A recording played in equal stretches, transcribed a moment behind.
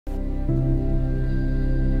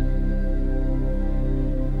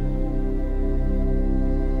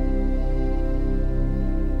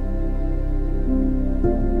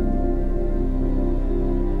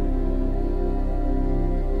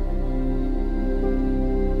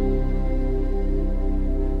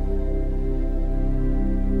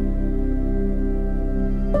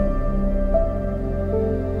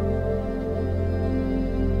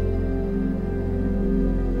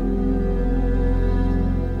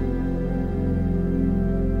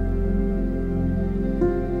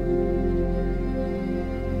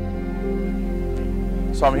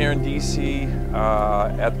So I'm here in D.C.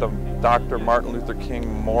 At the Dr. Martin Luther King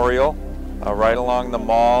Memorial, right along the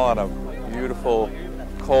mall on a beautiful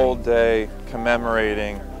cold day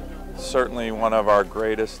commemorating certainly one of our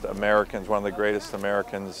greatest Americans, one of the greatest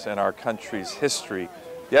Americans in our country's history.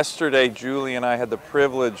 Yesterday, Julie and I had the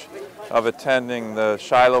privilege of attending the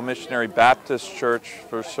Shiloh Missionary Baptist Church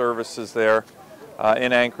for services there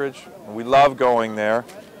in Anchorage. We love going there.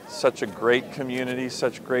 Such a great community,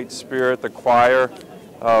 such great spirit. The choir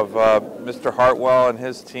of Mr. Hartwell and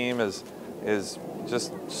his team is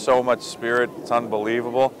just so much spirit. It's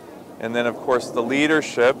unbelievable. And then, of course, the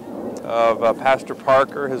leadership of Pastor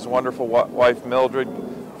Parker, his wonderful wife Mildred,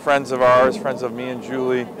 friends of ours, friends of me and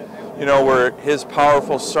Julie, you know, where his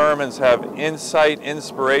powerful sermons have insight,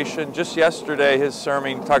 inspiration. Just yesterday, his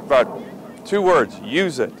sermon talked about 2 words,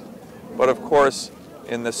 use it. But of course,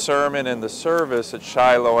 in the sermon and the service at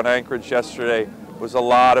Shiloh and Anchorage yesterday was a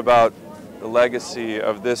lot about the legacy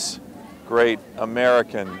of this great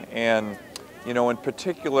American. And, you know, in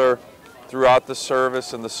particular, throughout the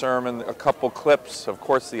service and the sermon, a couple clips. Of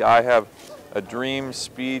course, the I Have a Dream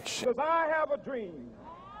speech. Because I have a dream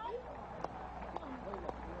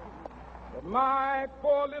that my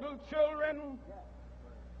 4 little children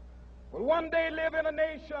will one day live in a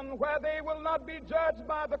nation where they will not be judged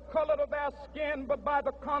by the color of their skin, but by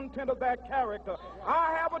the content of their character.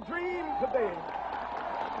 I have a dream today.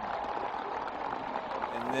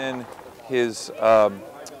 And then his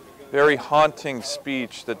very haunting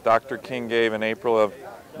speech that Dr. King gave in April of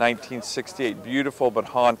 1968, beautiful but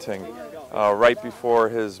haunting, right before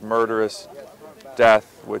his murderous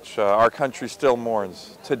death, which our country still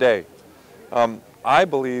mourns today. I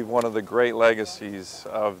believe one of the great legacies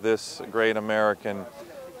of this great American,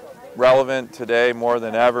 relevant today more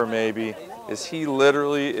than ever maybe, is he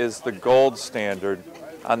literally is the gold standard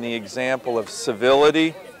on the example of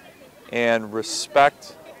civility and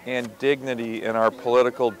respect and dignity in our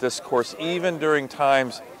political discourse, even during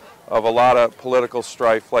times of a lot of political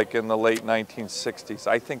strife like in the late 1960s.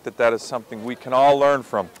 I think that that is something we can all learn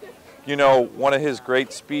from. You know, one of his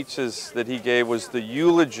great speeches that he gave was the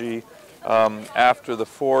eulogy after the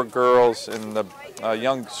 4 girls and the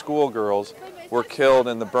young schoolgirls were killed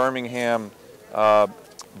in the Birmingham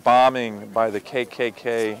bombing by the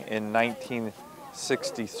KKK in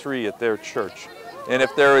 1963 at their church. And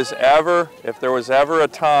if there was ever a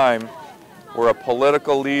time where a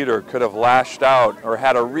political leader could have lashed out or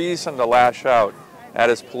had a reason to lash out at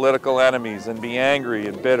his political enemies and be angry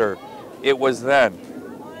and bitter, it was then.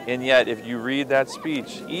 And yet, if you read that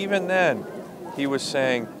speech, even then, he was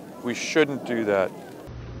saying we shouldn't do that.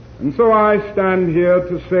 And so I stand here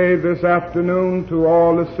to say this afternoon to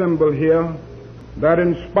all assembled here that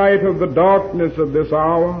in spite of the darkness of this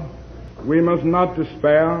hour, we must not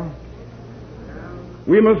despair.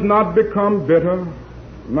 We must not become bitter,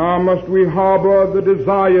 nor must we harbor the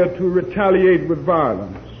desire to retaliate with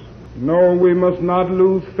violence. No, we must not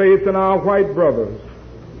lose faith in our white brothers.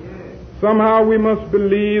 Somehow we must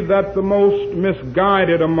believe that the most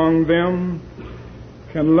misguided among them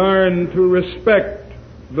can learn to respect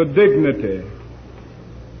the dignity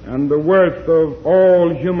and the worth of all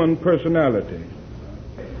human personality.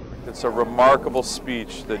 It's a remarkable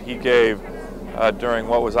speech that he gave during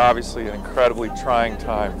what was obviously an incredibly trying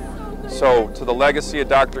time. So to the legacy of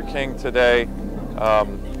Dr. King today,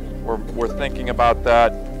 we're thinking about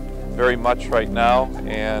that very much right now,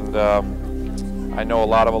 and I know a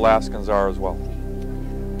lot of Alaskans are as well.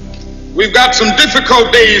 We've got some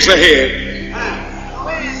difficult days ahead,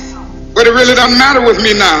 but it really doesn't matter with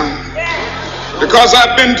me now because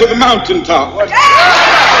I've been to the mountaintop. I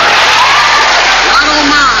don't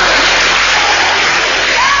mind.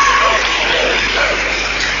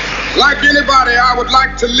 Like anybody, I would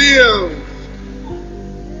like to live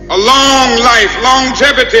a long life.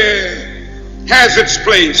 Longevity has its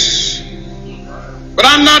place. But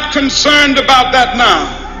I'm not concerned about that now.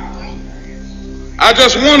 I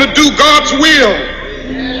just want to do God's will.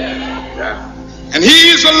 And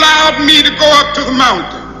He's allowed me to go up to the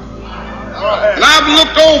mountain. And I've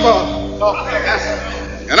looked over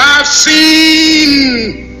and I've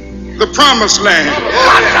seen the promised land.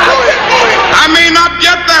 I may not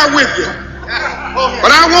get there with you, but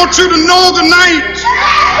I want you to know tonight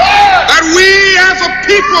that we as a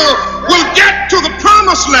people will get to the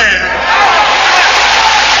promised land.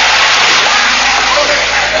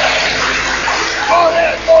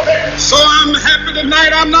 So I'm happy tonight.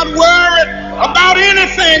 I'm not worried about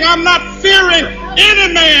anything. I'm not fearing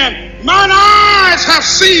any man. Mine eyes have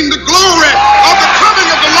seen the glory